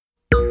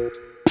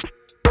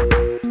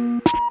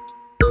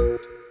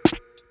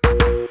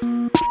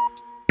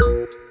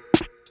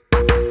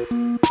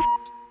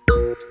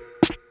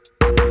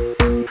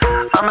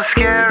I'm a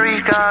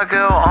scary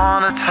gargoyle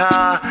on a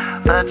tower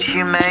that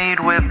you made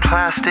with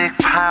plastic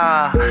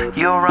power.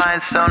 Your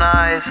rhinestone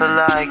eyes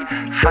are like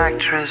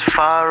factories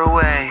far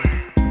away,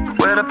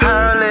 where the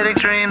paralytic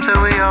dreams that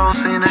we all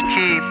seem to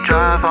keep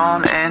drive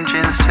on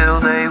engines till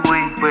they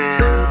weep.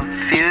 We're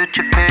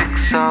future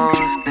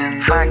pixels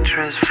in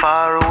factories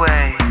far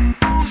away.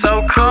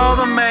 So call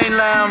the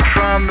mainland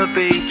from the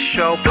beach.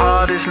 Your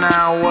part is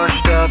now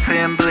washed up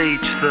in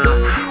bleach. The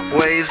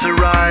waves are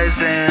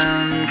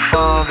rising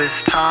for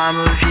this time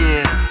of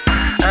year,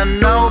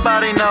 and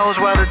nobody knows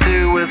what to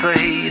do with the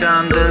heat.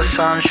 Under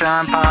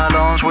sunshine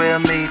pylons we'll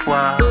meet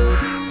while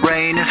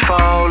rain is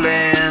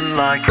falling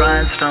like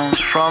rhinestones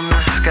from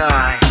the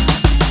sky.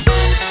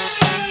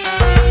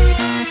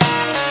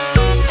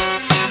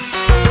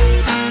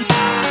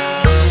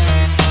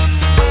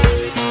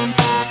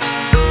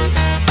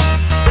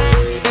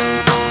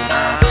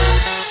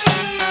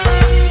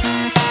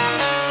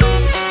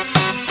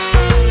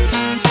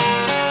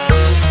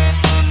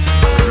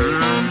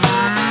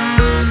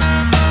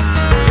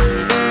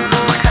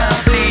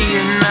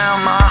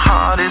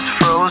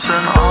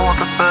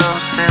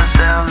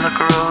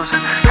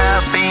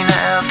 Have been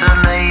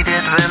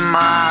alternated with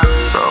my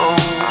soul.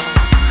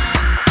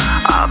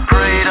 I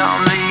prayed on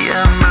the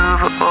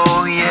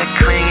immovable, yet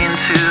clinging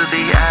to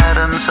the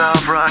atoms of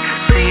rock.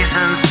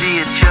 Seasons,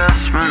 the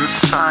adjustments,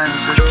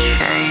 signs of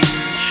change.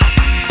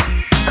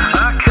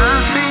 I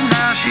can't see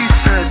now, she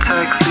said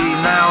taxi.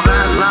 Now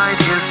that light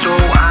is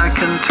all I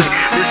can take.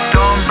 This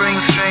storm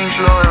brings strange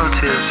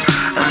loyalties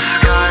and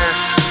skies.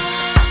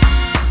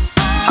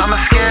 I'm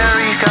a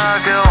scary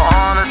gargoyle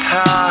on a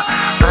tower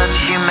that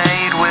you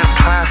made with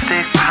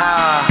plastic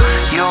power.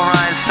 Your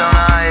rhinestone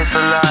eyes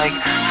are like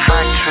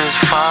factories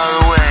far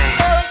away.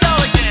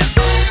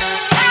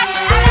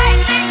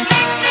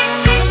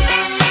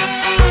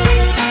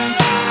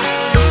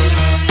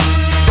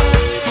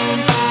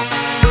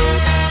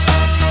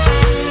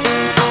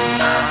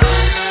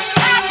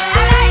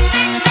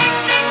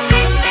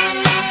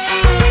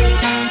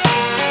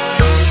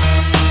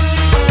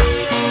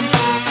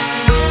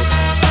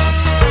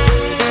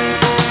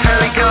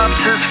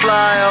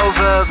 Fly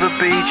over the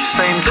beach,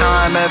 same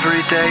time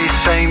every day,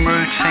 same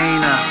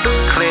routine. A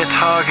clear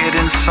target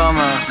in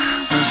summer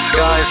and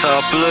skies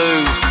are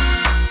blue.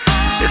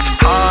 It's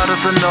part of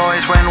the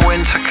noise when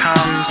winter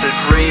comes. It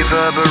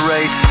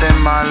reverberates in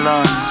my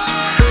lungs.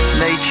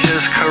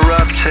 Nature's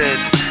corrupted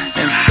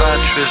in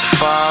factories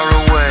far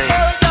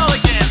away.